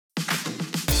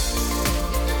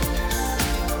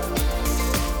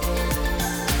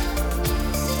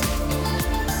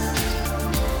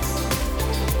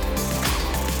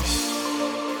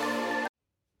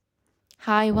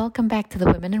Hi, welcome back to the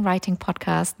Women in Writing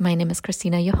podcast. My name is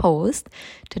Christina, your host.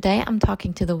 Today I'm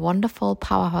talking to the wonderful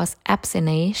powerhouse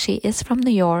Afsaneh. She is from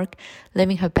New York,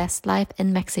 living her best life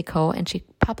in Mexico, and she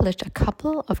published a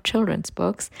couple of children's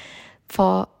books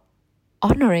for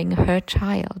honoring her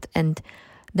child and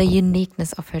the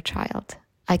uniqueness of her child.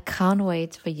 I can't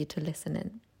wait for you to listen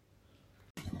in.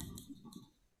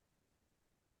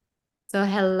 So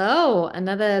hello,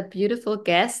 another beautiful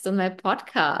guest on my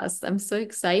podcast. I'm so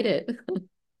excited.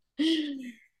 Do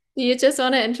you just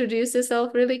want to introduce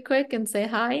yourself really quick and say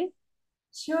hi?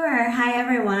 Sure. Hi,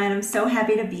 everyone. I'm so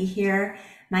happy to be here.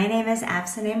 My name is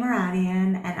Afsaneh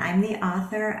Moradian, and I'm the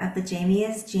author of the Jamie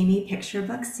is Jamie picture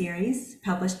book series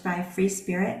published by Free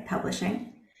Spirit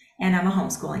Publishing. And I'm a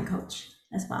homeschooling coach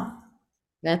as well.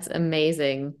 That's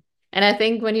amazing. And I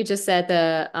think when you just said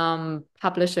the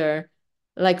publisher,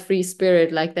 like Free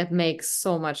Spirit, like that makes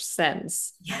so much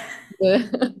sense. Yeah.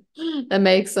 That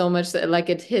makes so much like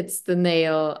it hits the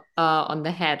nail on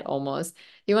the head almost.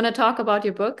 You want to talk about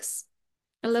your books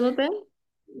a little bit?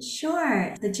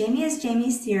 Sure. The Jamie is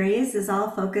Jamie series is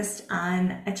all focused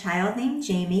on a child named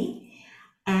Jamie,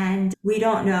 and we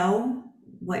don't know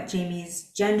what Jamie's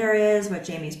gender is, what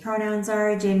Jamie's pronouns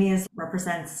are.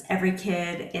 Represents every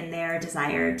kid in their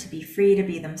desire to be free to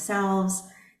be themselves,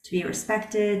 to be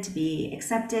respected, to be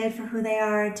accepted for who they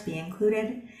are, to be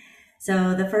included.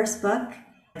 So the first book,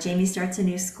 Jamie starts a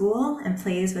new school and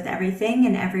plays with everything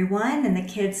and everyone, and the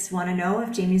kids want to know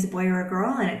if Jamie's a boy or a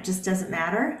girl, and it just doesn't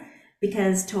matter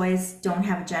because toys don't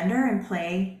have a gender and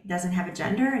play doesn't have a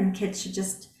gender, and kids should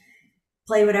just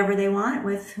play whatever they want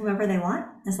with whomever they want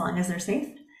as long as they're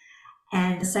safe.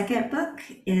 And the second book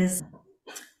is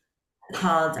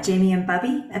called Jamie and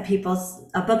Bubby,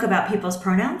 a book about people's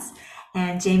pronouns.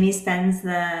 And Jamie spends the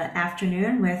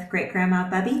afternoon with great grandma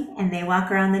Bubby, and they walk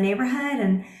around the neighborhood,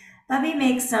 and Bubby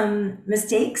makes some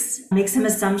mistakes, makes some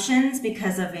assumptions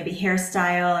because of maybe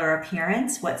hairstyle or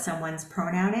appearance, what someone's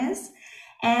pronoun is.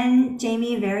 And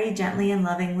Jamie very gently and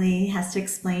lovingly has to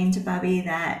explain to Bubby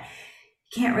that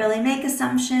you can't really make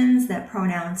assumptions, that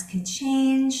pronouns can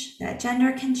change, that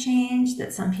gender can change,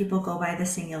 that some people go by the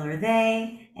singular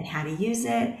they and how to use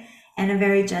it, and a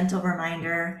very gentle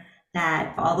reminder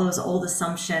that all those old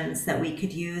assumptions that we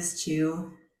could use to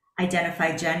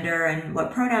identify gender and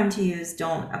what pronoun to use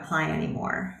don't apply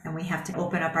anymore. And we have to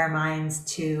open up our minds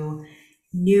to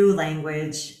new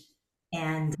language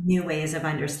and new ways of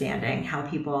understanding how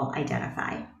people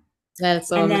identify. That's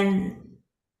so And amazing.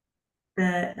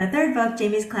 then the third book,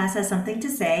 Jamie's Class Has Something to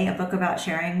Say, a book about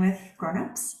sharing with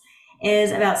grown-ups,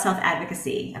 is about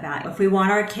self-advocacy, about if we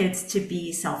want our kids to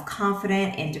be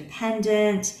self-confident,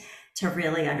 independent, to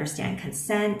really understand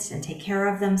consent and take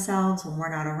care of themselves when we're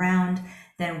not around,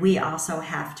 then we also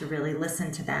have to really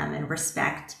listen to them and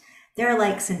respect their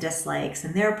likes and dislikes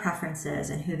and their preferences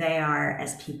and who they are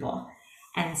as people.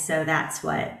 And so that's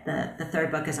what the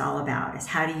third book is all about, is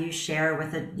how do you share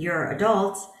with your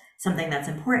adults something that's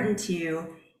important to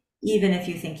you, even if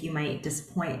you think you might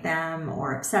disappoint them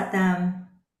or upset them,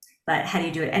 but how do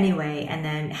you do it anyway? And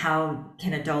then how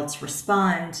can adults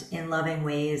respond in loving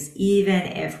ways, even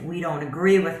if we don't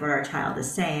agree with what our child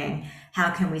is saying? How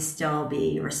can we still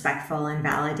be respectful and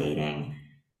validating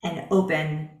and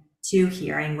open to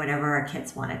hearing whatever our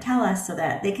kids want to tell us, so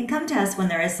that they can come to us when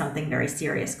there is something very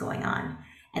serious going on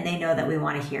and they know that we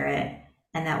want to hear it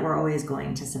and that we're always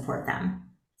going to support them.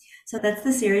 So that's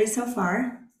the series so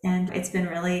far, and it's been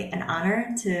really an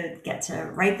honor to get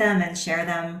to write them and share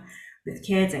them with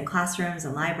kids in classrooms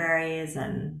and libraries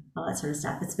and all that sort of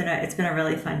stuff. It's been a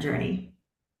really fun journey.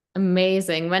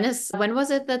 Amazing. When was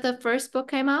it that the first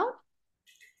book came out?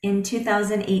 In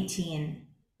 2018,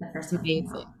 the first one came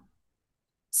Amazing. out.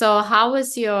 So, how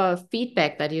was your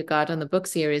feedback that you got on the book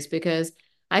series? Because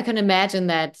I can imagine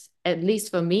that, at least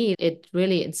for me, it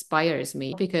really inspires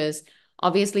me because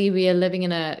obviously we are living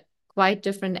in a quite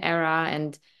different era,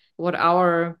 and what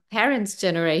our parents'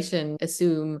 generation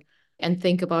assume and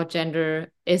think about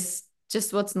gender is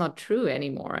just what's not true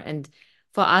anymore. And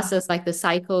for us as like the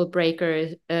cycle breaker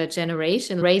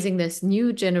generation, raising this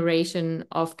new generation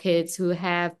of kids who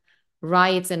have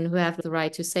rights and who have the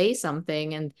right to say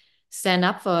something and stand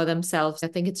up for themselves. I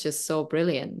think it's just so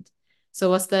brilliant. So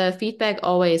was the feedback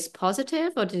always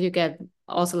positive, or did you get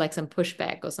also like some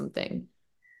pushback or something?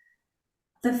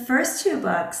 The first two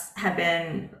books have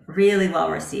been really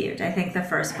well received. I think the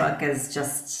first book is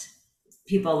just,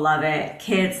 people love it,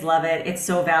 kids love it. It's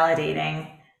so validating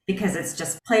because it's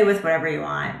just play with whatever you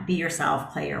want, be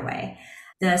yourself, play your way.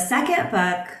 The second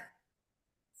book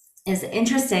is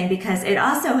interesting because it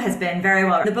also has been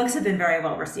the books have been very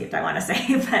well received, I want to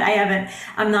say, but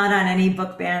I'm not on any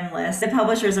book ban list. The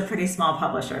publisher is a pretty small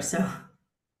publisher, so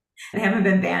They haven't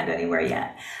been banned anywhere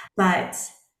yet. But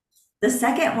the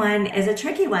second one is a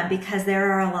tricky one because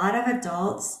there are a lot of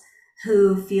adults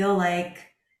who feel like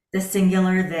the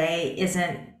singular they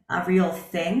isn't a real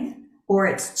thing or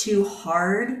it's too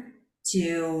hard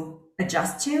to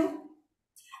adjust to.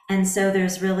 And so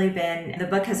there's really been, the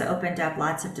book has opened up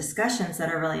lots of discussions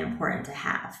that are really important to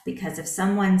have because if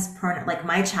someone's pronoun, like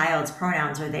my child's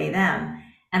pronouns are they, them,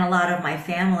 and a lot of my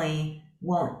family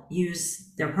won't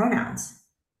use their pronouns.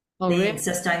 Oh, They really?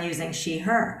 insist on using she,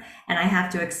 her. And I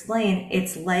have to explain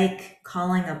it's like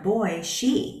calling a boy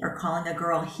she or calling a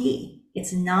girl he.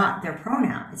 It's not their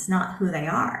pronoun, it's not who they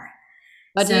are.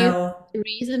 But do you think So the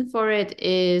reason for it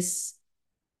is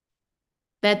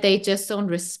that they just don't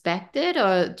respect it,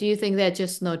 or do you think they're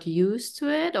just not used to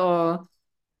it, or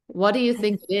what do you I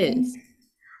think it is? think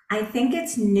I think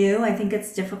it's new. I think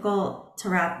it's difficult to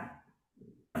wrap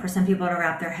for some people to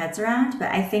wrap their heads around,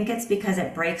 but I think it's because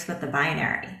it breaks with the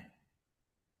binary.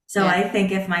 So Yeah, I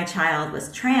think if my child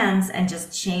was trans and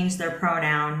just changed their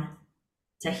pronoun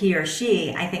to he or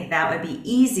she, I think that would be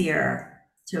easier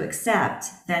to accept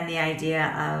than the idea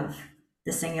of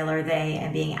the singular they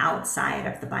and being outside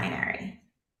of the binary.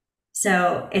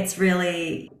 So it's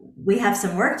really, we have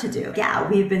some work to do. Yeah,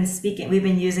 we've been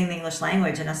using the English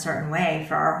language in a certain way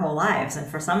for our whole lives. And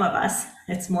for some of us,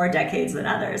 it's more decades than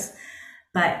others.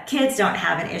 But kids don't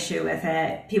have an issue with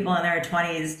it. People in their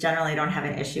 20s generally don't have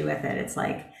an issue with it. It's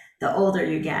like the older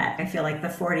you get, I feel like the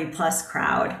 40 plus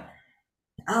crowd,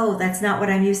 oh, that's not what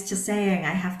I'm used to saying.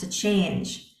 I have to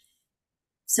change.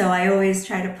 So I always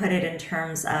try to put it in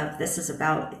terms of this is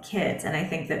about the kids. And I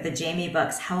think that the Jamie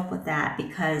books help with that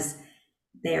because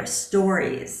they are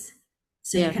stories.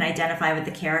 So you yeah, can identify with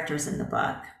the characters in the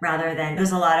book rather than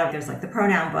there's like the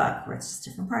pronoun book where it's just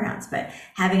different pronouns, but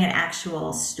having an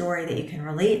actual story that you can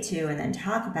relate to and then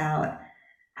talk about,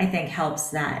 I think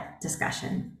helps that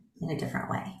discussion in a different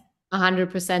way.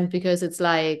 100%, because it's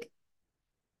not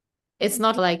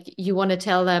like you want to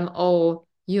tell them, oh,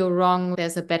 you're wrong,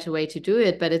 there's a better way to do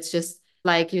it, but it's just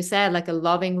like you said, like a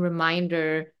loving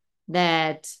reminder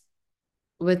that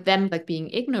with them like being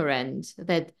ignorant,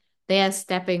 that they are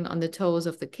stepping on the toes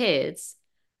of the kids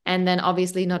and then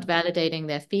obviously not validating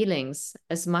their feelings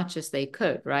as much as they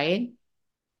could, right?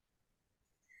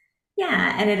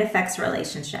 Yeah, and it affects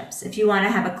relationships. If you want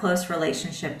to have a close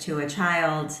relationship to a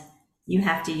child, you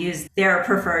have to use their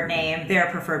preferred name, their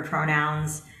preferred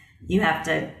pronouns. You have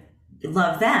to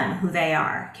love them, who they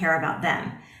are, care about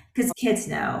them. Because kids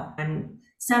know, and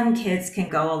some kids can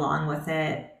go along with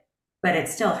it, but it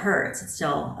still hurts, it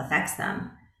still affects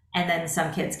them. And then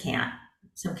some kids can't.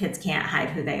 Some kids can't hide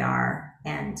who they are,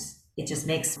 and it just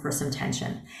makes for some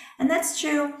tension. And that's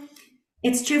true,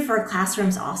 it's true for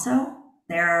classrooms also.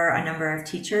 There are a number of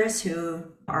teachers who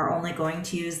are only going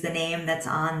to use the name that's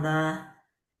on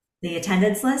the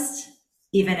attendance list,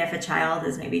 even if a child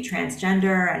is maybe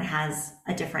transgender and has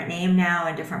a different name now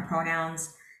and different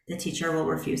pronouns, the teacher will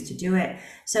refuse to do it.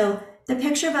 So the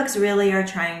picture books really are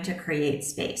trying to create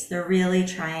space. They're really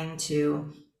trying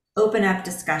to open up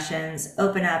discussions,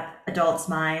 open up adults'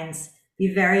 minds,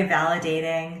 be very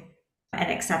validating and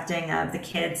accepting of the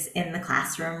kids in the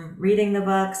classroom reading the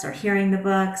books or hearing the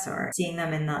books or seeing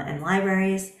them in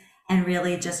libraries, and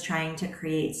really just trying to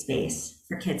create space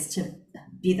for kids to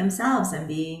be themselves and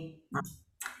be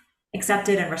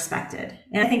accepted and respected.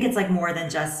 And I think it's like more than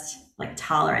just like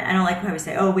tolerant. I don't like when we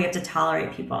say, oh, we have to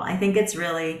tolerate people. I think it's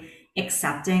really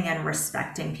accepting and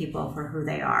respecting people for who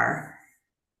they are,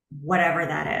 whatever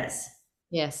that is.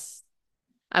 Yes.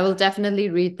 I will definitely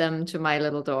read them to my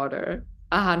little daughter,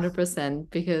 100%,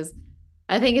 because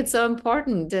I think it's so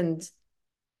important. And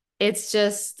it's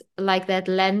just like that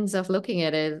lens of looking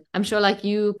at it. I'm sure like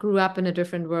you grew up in a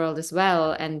different world as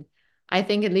well. And I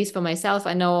think, at least for myself,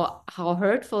 I know how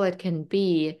hurtful it can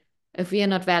be if we are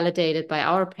not validated by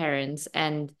our parents,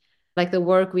 and like the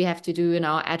work we have to do in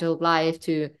our adult life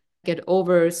to get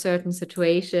over certain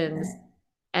situations.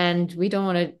 And we don't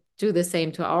want to do the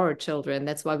same to our children.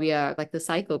 That's why we are like the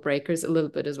cycle breakers a little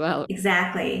bit as well.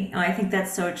 Exactly. Oh, I think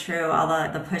that's so true. All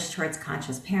the push towards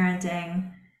conscious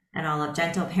parenting and all of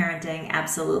gentle parenting,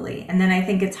 absolutely. And then I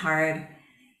think it's hard.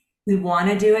 We want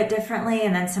to do it differently,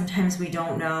 and then sometimes we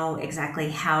don't know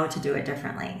exactly how to do it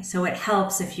differently. So it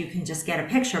helps if you can just get a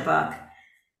picture book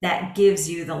that gives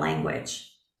you the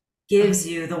language, gives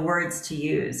you the words to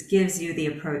use, gives you the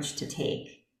approach to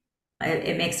take.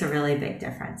 It makes a really big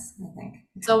difference, I think.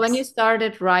 It So when you helps.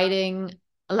 started writing,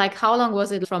 like how long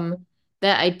was it from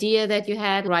the idea that you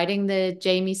had writing the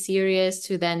Jamie series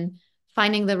to then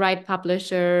finding the right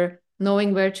publisher,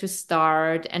 knowing where to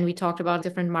start? And we talked about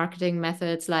different marketing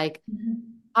methods. Like, Mhm.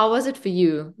 How was it for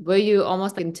you? Were you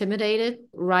almost like intimidated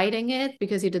writing it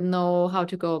because you didn't know how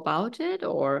to go about it,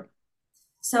 or?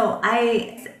 So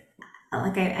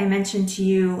like I mentioned to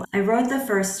you, I wrote the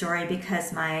first story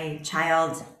because my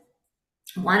child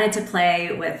wanted to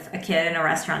play with a kid in a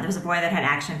restaurant. There was a boy that had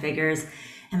action figures,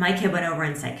 and my kid went over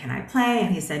and said, "Can I play?"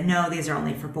 And he said, "No, these are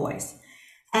only for boys."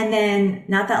 And then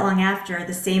not that long after,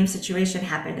 the same situation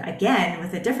happened again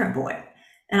with a different boy.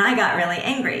 And I got really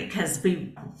angry because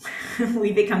we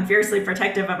become fiercely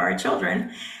protective of our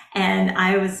children. And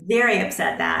I was very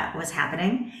upset that was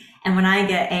happening. And when I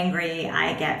get angry,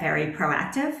 I get very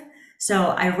proactive. So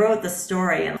I wrote the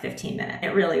story in 15 minutes.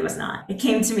 It really was not. It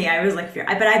came to me. I was like,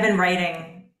 but I've been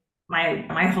writing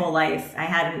my whole life. I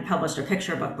hadn't published a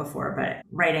picture book before, but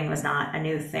writing was not a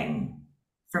new thing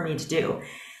for me to do.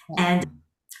 And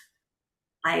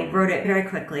I wrote it very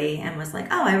quickly and was like,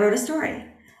 oh, I wrote a story.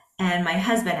 And my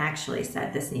husband actually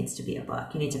said, this needs to be a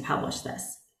book. You need to publish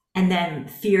this. And then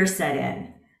fear set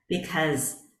in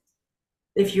because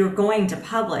if you're going to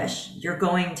publish, you're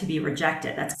going to be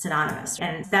rejected. That's synonymous.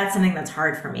 And that's something that's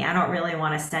hard for me. I don't really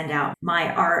want to send out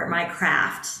my art, my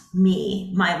craft,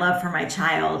 me, my love for my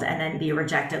child, and then be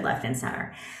rejected left and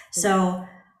center. So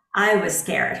I was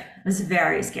scared. I was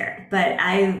very scared. But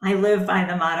I live by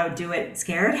the motto, do it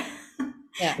scared.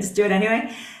 Yeah. Just do it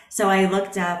anyway. So I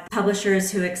looked up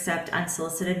publishers who accept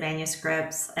unsolicited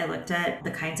manuscripts. I looked at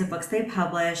the kinds of books they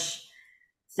publish,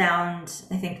 found,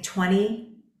 I think, 20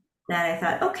 that I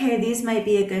thought, okay, these might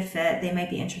be a good fit. They might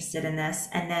be interested in this.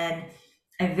 And then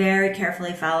I very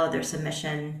carefully followed their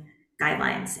submission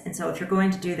guidelines. And so if you're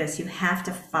going to do this, you have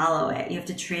to follow it. You have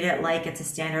to treat it like it's a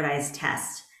standardized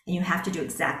test. And you have to do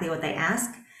exactly what they ask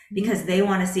because they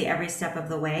want to see every step of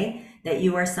the way that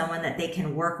you are someone that they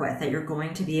can work with, that you're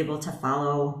going to be able to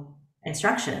follow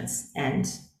instructions and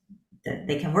that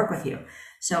they can work with you.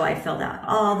 So I filled out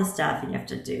all the stuff, and you have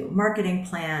to do marketing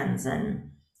plans and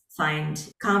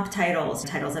find comp titles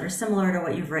that are similar to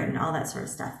what you've written, all that sort of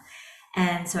stuff.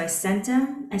 And so I sent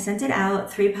it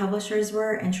out. 3 publishers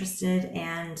were interested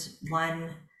and 1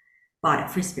 bought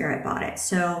it. Free Spirit bought it.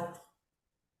 So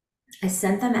I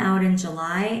sent them out in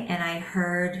July and I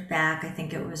heard back, I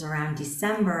think it was around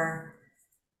December,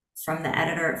 from the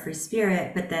editor at Free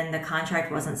Spirit, but then the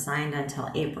contract wasn't signed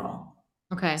until April.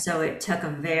 Okay. So it took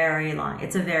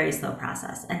it's a very slow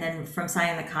process. And then from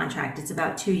signing the contract, it's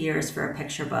about 2 years for a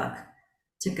picture book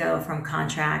to go from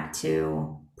contract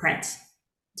to print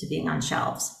to being on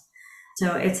shelves.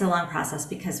 So it's a long process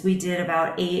because we did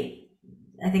about 8,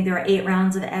 I think there were 8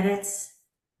 rounds of edits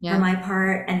for my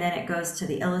part. And then it goes to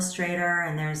the illustrator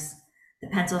and there's the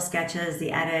pencil sketches,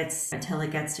 the edits until it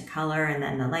gets to color and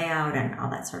then the layout and all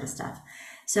that sort of stuff.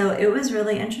 So it was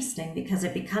really interesting because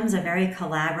it becomes a very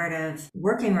collaborative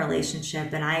working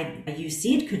relationship. And I use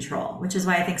seed control, which is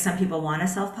why I think some people want to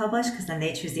self-publish because then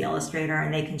they choose the illustrator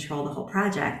and they control the whole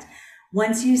project.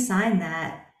 Once you sign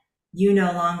that, you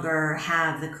no longer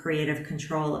have the creative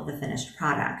control of the finished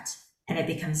product and it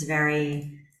becomes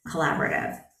very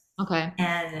collaborative. Okay.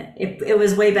 And it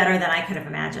was way better than I could have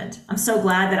imagined. I'm so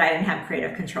glad that I didn't have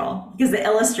creative control because the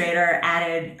illustrator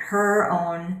added her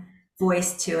own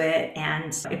voice to it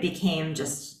and it became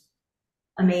just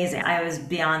amazing. I was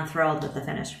beyond thrilled with the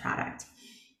finished product.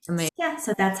 Amazing. Yeah,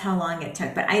 so that's how long it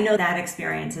took. But I know that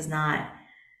experience is not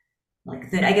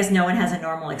like that. I guess no one has a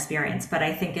normal experience, but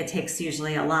I think it takes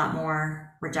usually a lot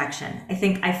more rejection. I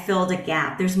think I filled a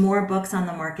gap. There's more books on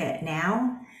the market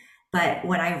now, but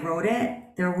when I wrote it,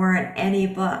 there weren't any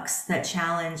books that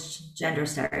challenged gender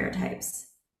stereotypes.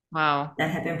 Wow. That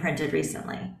had been printed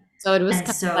recently. So it was And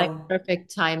kind of like so,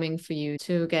 perfect timing for you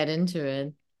to get into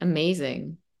it.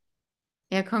 Amazing.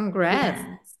 Yeah, congrats.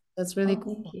 yeah. That's really Oh,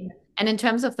 thank cool. you. And in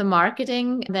terms of the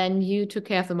marketing, then you took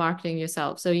care of the marketing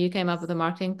yourself. So you came up with a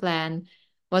marketing plan.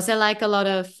 Was there like a lot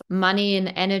of money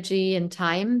and energy and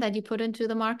time that you put into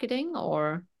the marketing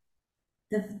or?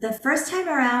 The first time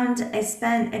around, I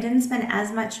didn't spend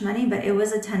as much money, but it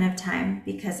was a ton of time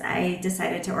because I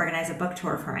decided to organize a book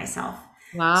tour for myself.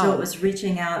 So it Wow. was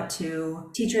reaching out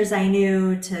to teachers I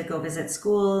knew to go visit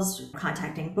schools,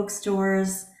 contacting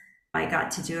bookstores. I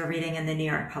got to do a reading in the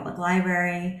New York Public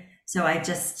Library. So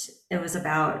it was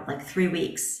about like 3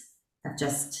 weeks of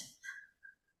just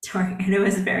touring. And it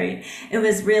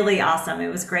was really awesome. It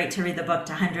was great to read the book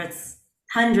to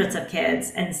hundreds of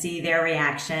kids and see their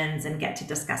reactions and get to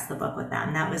discuss the book with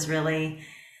them. That was really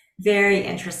very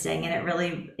interesting. And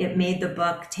it made the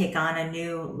book take on a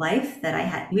new life that I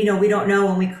had. We don't know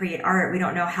when we create art, we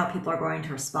don't know how people are going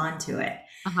to respond to it.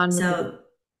 100%. So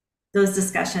those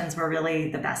discussions were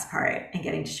really the best part and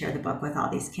getting to share the book with all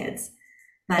these kids.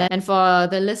 But And for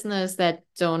the listeners that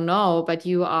don't know, but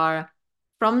you are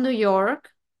from New York.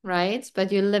 right?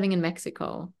 But you're living in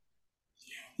Mexico.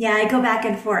 Yeah, I go back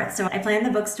and forth. So I plan the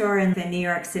bookstore in the New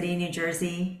York City, New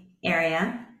Jersey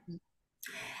area.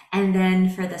 And then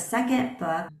for the second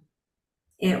book,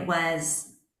 it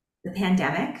was the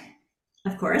pandemic,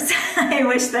 of course. I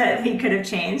wish that we could have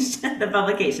changed the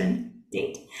publication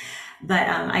date. But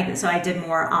I did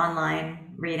more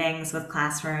online readings with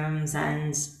classrooms,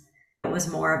 and it was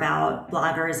more about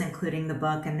bloggers including the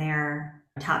book in their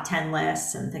top 10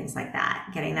 lists and things like that,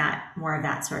 getting that more of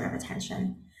that sort of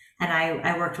attention. And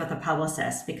I worked with a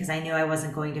publicist because I knew I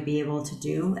wasn't going to be able to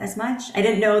do as much. I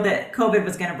didn't know that COVID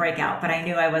was going to break out, but I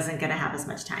knew I wasn't going to have as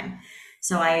much time.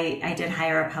 So I did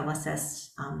hire a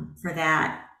publicist for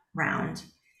that round.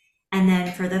 And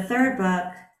then for the third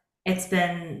book, it's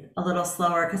been a little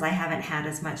slower because I haven't had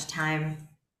as much time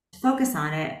to focus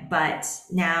on it. But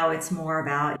now it's more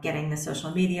about getting the social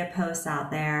media posts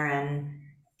out there and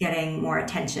getting more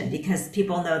attention because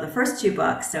people know the first two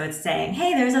books. So it's saying,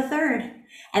 hey, there's a third.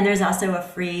 And there's also a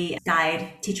free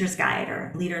guide, teacher's guide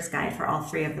or leader's guide for all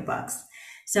three of the books.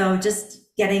 So just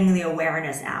getting the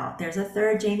awareness out. There's a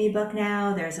third Jamie book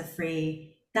now. There's a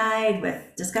free guide with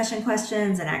discussion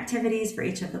questions and activities for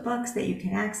each of the books that you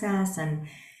can access. And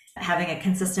having a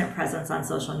consistent presence on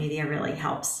social media really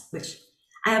helps, which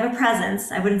I have a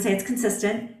presence. I wouldn't say it's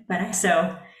consistent, but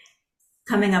so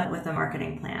coming up with a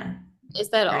marketing plan. Is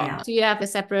that Very all? out. Do you have a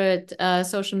separate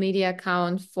social media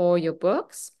account for your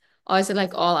books, or is it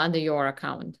like all under your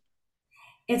account?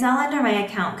 It's all under my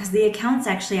account because the accounts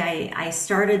actually, I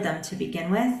started them to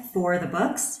begin with for the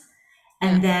books. Yeah,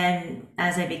 And then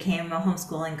as I became a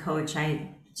homeschooling coach,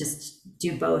 I just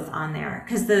do both on there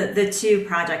because the two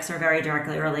projects are very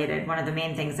directly related. One of the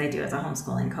main things I do as a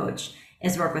homeschooling coach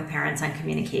is work with parents on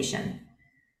communication.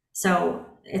 So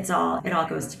it all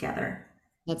goes together.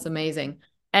 that's amazing.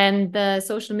 And the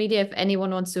social media, if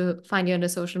anyone wants to find you on the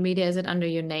social media, is it under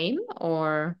your name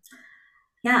or?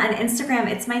 Yeah, on Instagram,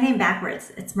 it's my name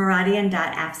backwards. It's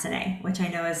Moradian.Afsaneh, which I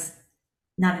know is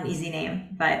not an easy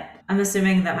name, but I'm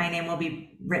assuming that my name will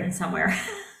be written somewhere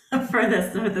for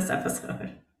this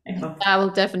episode. I hope. I will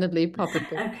definitely pop it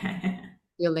with Okay.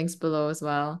 your links below as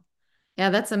well. Yeah,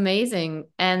 that's amazing.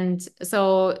 And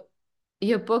so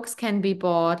your books can be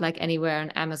bought like anywhere on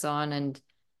Amazon and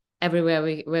everywhere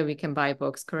where we can buy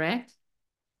books, correct?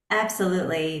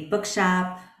 Absolutely.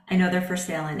 Bookshop. I know they're for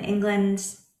sale in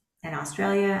England and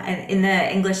Australia and in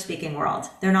the English speaking world.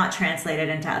 They're not translated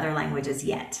into other languages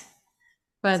yet.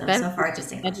 But So, that so far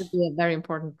just that English. would be a very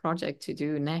important project to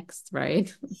do next,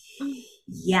 right?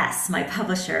 Yes, my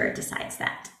publisher decides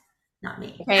that, not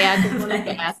me. Okay, I just wanted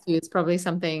to But ask you, it's probably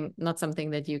something, not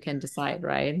something that you can decide,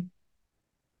 right?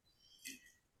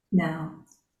 no.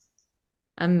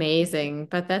 Amazing.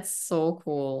 But that's so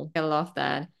cool. I love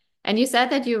that. And you said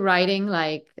that you're writing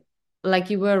like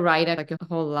you were a writer like your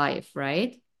whole life,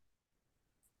 right?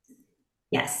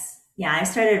 Yes. Yeah, I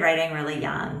started writing really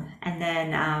young. And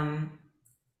then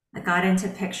I got into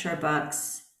picture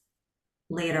books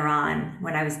later on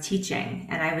when I was teaching,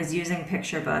 and I was using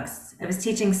picture books. I was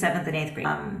teaching seventh and eighth grade,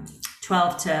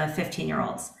 12 to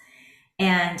 15-year-olds.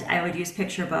 And I would use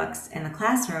picture books in the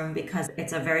classroom because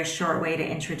it's a very short way to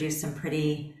introduce some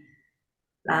pretty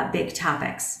big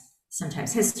topics,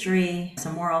 sometimes history,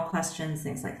 some moral questions,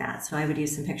 things like that. So I would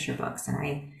use some picture books and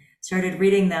I started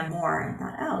reading them more and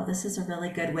thought, oh, this is a really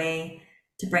good way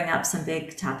to bring up some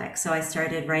big topics. So I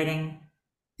started writing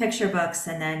picture books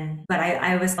and then, but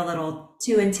I was a little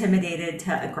too intimidated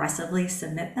to aggressively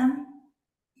submit them.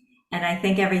 And I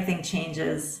think everything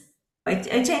changes.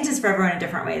 It changes for everyone in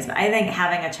different ways, but I think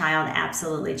having a child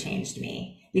absolutely changed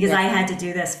me because Yeah, I had to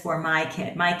do this for my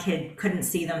kid. My kid couldn't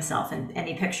see themselves in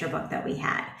any picture book that we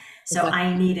had. So exactly.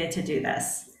 I needed to do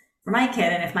this for my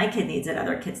kid. And if my kid needs it,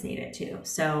 other kids need it too.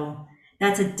 So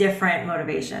that's a different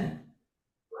motivation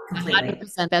completely.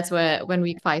 100%. That's where when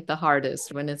we fight the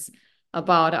hardest, when it's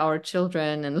about our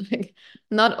children and like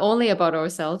not only about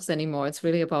ourselves anymore, it's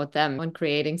really about them and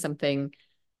creating something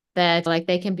that like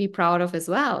they can be proud of as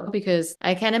well. Because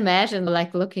I can imagine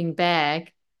like looking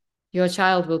back, your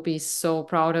child will be so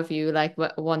proud of you, like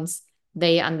once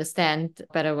they understand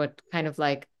better what kind of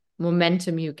like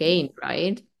momentum you gained,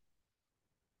 right?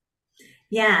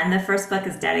 Yeah. And the first book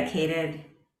is dedicated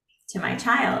to my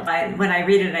child. When I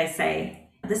read it, I say,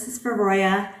 this is for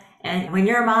Roya. And when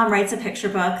your mom writes a picture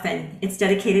book, then it's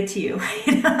dedicated to you.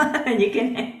 You know? And you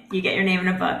get your name in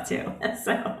a book too.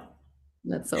 So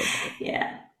That's so cool.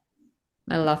 yeah.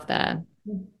 I love that.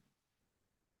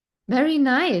 Very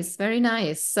nice, very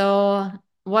nice. So,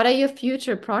 what are your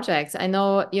future projects? I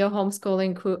know you're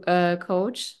homeschooling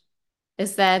coach.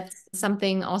 Is that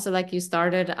something also like you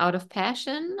started out of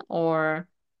passion or?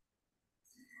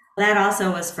 That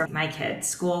also was for my kids.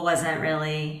 School wasn't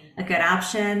really a good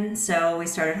option. So we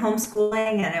started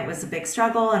homeschooling and it was a big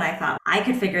struggle. And I thought I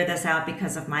could figure this out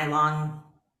because of my long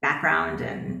background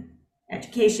in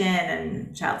education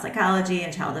and child psychology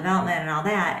and child development and all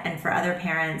that. And for other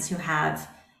parents who have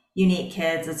unique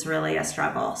kids, it's really a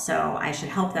struggle. So I should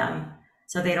help them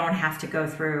so they don't have to go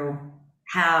through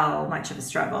how much of a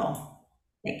struggle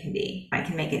it can be. I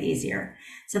can make it easier.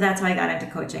 So that's why I got into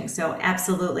coaching. So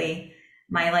absolutely,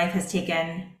 my life has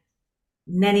taken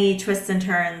many twists and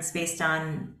turns based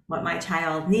on what my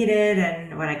child needed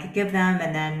and what I could give them,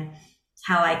 and then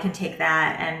how I can take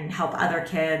that and help other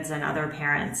kids and other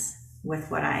parents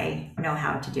with what I know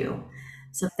how to do.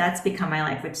 So that's become my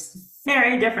life, which is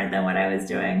very different than what I was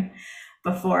doing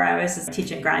before. I was just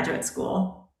teaching graduate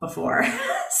school before.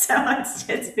 So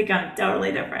it's become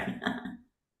totally different.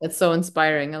 That's so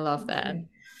inspiring. I love that.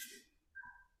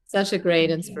 Such a great Thank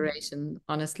you. inspiration,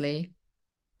 honestly.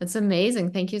 It's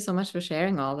amazing. Thank you so much for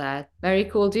sharing all that. Very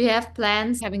cool. Do you have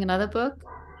plans having another book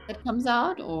that comes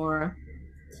out or?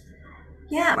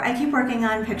 Yeah, I keep working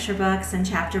on picture books and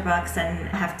chapter books and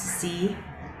have to see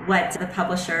what the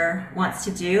publisher wants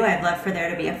to do. I'd love for there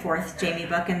to be a fourth Jamie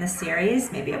book in the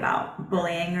series, maybe about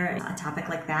bullying or a topic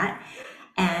like that.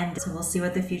 And so we'll see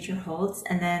what the future holds.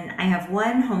 And then I have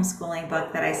one homeschooling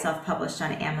book that I self-published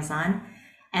on Amazon.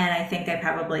 And I think I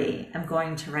probably am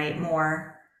going to write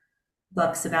more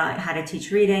books about how to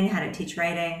teach reading, how to teach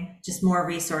writing, just more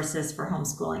resources for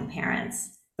homeschooling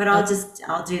parents. But I'll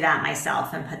do that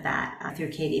myself and put that through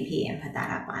KDP and put that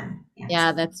up on Yeah,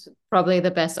 Amazon. that's probably the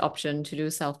best option to do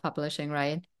self-publishing,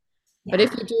 right? But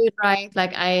if Yeah. you do it right,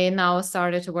 like I now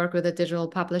started to work with a digital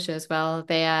publisher as well.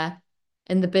 They are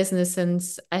in the business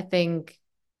since I think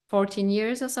 14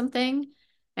 years or something.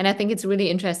 And I think it's really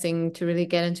interesting to really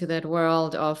get into that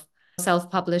world of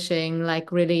self-publishing,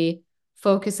 like really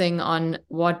focusing on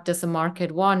what does the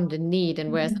market want and need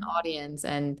and where's an Mhm. audience.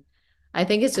 And I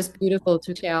think it's just beautiful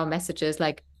to share our messages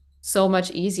like so much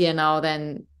easier now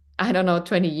than, I don't know,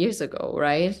 20 years ago,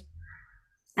 right?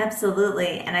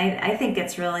 Absolutely. And I think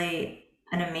it's really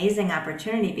an amazing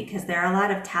opportunity because there are a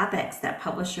lot of topics that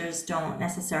publishers don't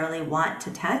necessarily want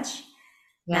to touch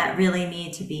Yeah. that really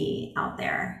need to be out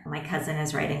there. My cousin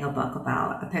is writing a book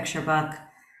about a picture book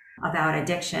about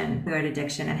addiction, opioid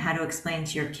addiction, and how to explain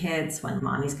to your kids when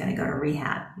mommy's going to go to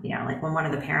rehab. You know, like when one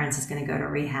of the parents is going to go to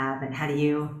rehab, and how do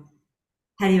you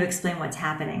explain what's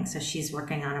happening? So she's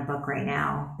working on a book right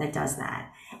now that does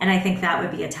that. And I think that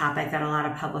would be a topic that a lot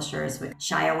of publishers would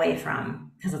shy away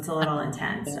from because it's a little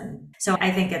intense. And so I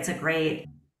think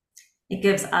it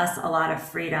gives us a lot of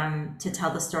freedom to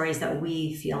tell the stories that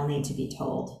we feel need to be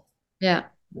told. Yeah.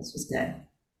 This was good.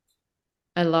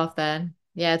 I love that.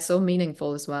 Yeah, it's so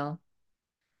meaningful as well.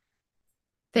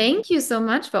 Thank you so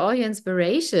much for all your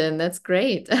inspiration. That's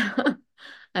great.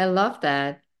 I love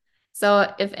that.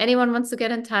 So if anyone wants to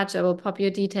get in touch, I will pop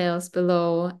your details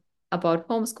below about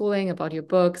homeschooling, about your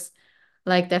books.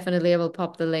 Like definitely I will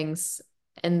pop the links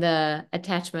in the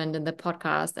attachment in the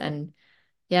podcast. And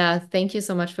yeah, thank you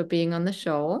so much for being on the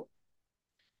show.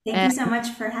 Thank you And so much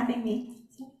for having me.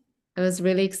 it was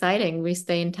really exciting. We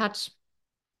stay in touch.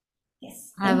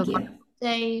 Yes, Have a thank you. wonderful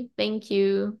day. Thank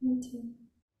you. You too.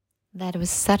 That was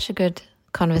such a good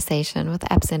conversation with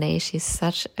Afsaneh. She's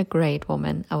such a great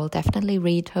woman. I will definitely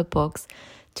read her books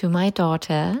to my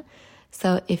daughter.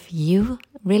 So if you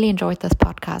really enjoyed this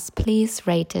podcast, please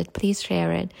rate it, please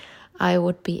share it. I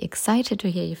would be excited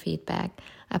to hear your feedback.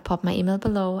 I pop my email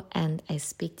below and I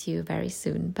speak to you very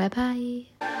soon. Bye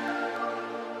bye.